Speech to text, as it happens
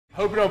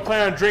Hope you don't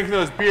plan on drinking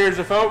those beers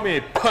without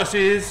me,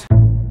 pussies.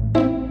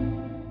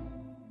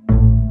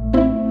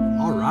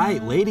 All right,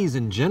 ladies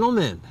and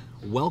gentlemen,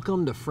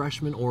 welcome to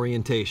freshman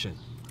orientation.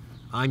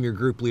 I'm your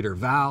group leader,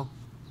 Val,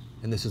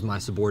 and this is my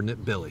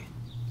subordinate, Billy.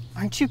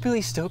 Aren't you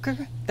Billy Stoker,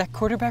 that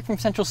quarterback from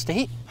Central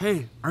State?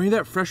 Hey, aren't you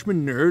that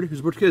freshman nerd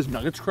who's about to get his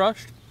nuggets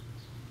crushed?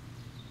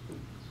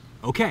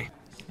 Okay.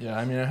 Yeah,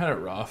 I mean, I had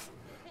it rough.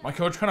 My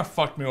coach kind of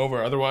fucked me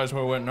over, otherwise I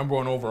would have went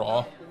 #1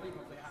 overall.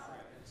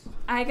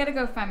 I gotta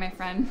go find my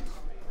friend.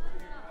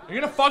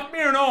 You gonna fuck me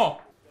or no?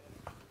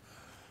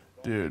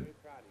 Dude,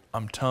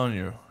 I'm telling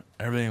you,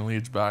 everything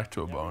leads back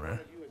to a boner.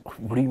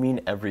 What do you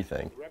mean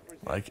everything?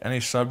 Like any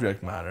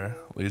subject matter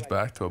leads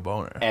back to a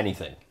boner.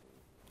 Anything.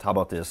 How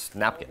about this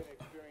napkin?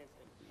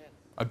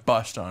 I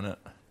bust on it.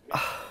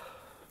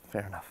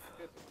 Fair enough.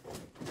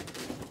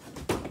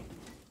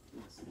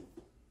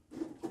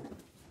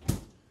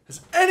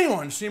 Has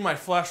anyone seen my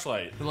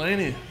flashlight?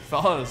 Delaney,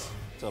 fellas.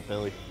 What's up,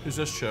 Billy? Who's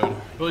this chode?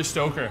 Billy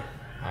Stoker.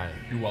 Hi.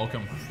 You're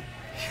welcome.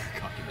 You're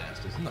cocky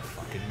bastards. I'm the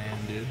fucking man,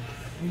 dude.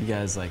 You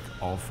guys like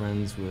all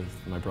friends with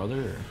my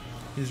brother? Or?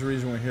 He's the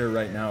reason we're here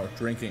right now,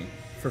 drinking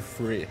for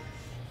free.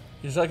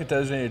 He's like a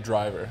designated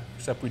driver,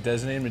 except we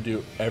designate him to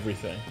do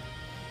everything.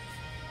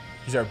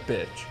 He's our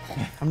bitch.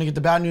 I'm gonna get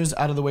the bad news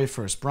out of the way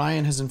first.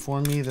 Brian has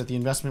informed me that the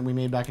investment we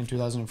made back in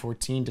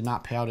 2014 did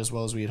not pay out as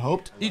well as we had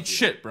hoped. Eat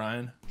shit,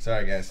 Brian.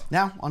 Sorry, guys.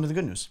 Now, on to the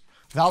good news.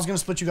 Val's gonna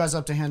split you guys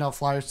up to hand out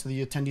flyers to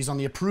the attendees on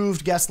the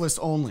approved guest list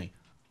only.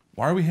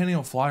 Why are we handing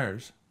out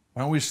flyers?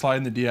 Why don't we slide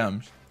in the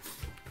DMs?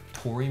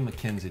 Tori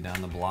McKenzie down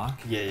the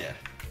block. Yeah.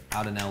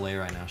 Out in LA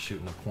right now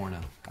shooting a porno.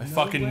 I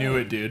fucking knew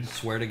it, dude.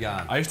 Swear to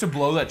God. I used to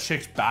blow that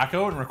chick's back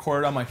out and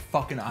record it on my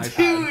fucking iPad.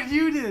 Dude,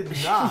 you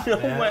did not. No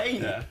way.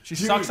 Yeah. She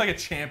sucks like a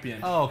champion.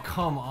 Oh,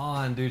 come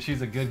on, dude.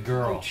 She's a good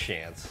girl. No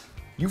chance.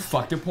 You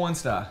fucked a porn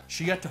star.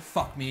 She got to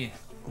fuck me.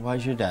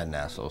 Why's your dad an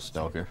asshole,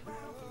 Stoker?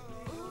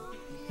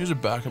 He was a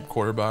backup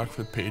quarterback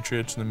for the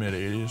Patriots in the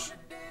mid-'80s.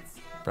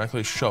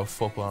 Practically shoved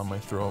football on my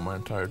throat my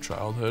entire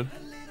childhood.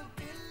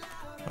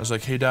 I was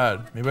like, hey,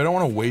 Dad, maybe I don't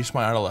want to waste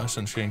my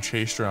adolescence getting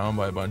chased around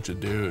by a bunch of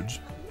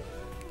dudes.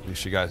 At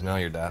least you guys know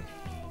your dad.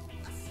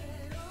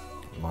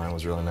 Mine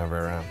was really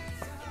never around.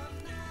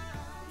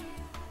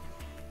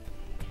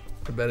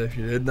 I bet if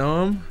you did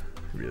know him,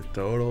 he'd be a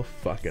total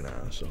fucking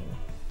asshole.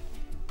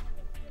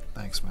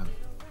 Thanks, man.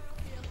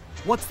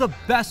 What's the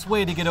best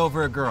way to get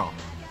over a girl?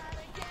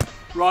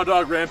 Raw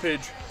dog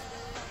rampage.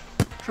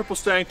 Triple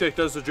stank dick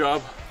does the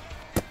job.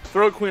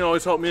 Throat queen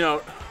always helped me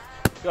out.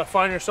 You gotta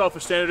find yourself a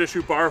standard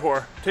issue bar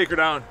whore. Take her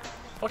down.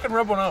 Fucking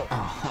rub one out.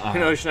 You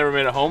know, she never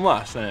made it home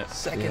last night.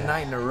 Second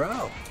night in a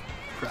row.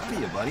 Proud of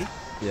you, buddy.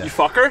 You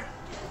fuck her?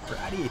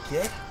 Proud of you,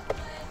 kid.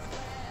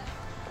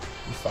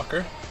 You fuck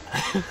her?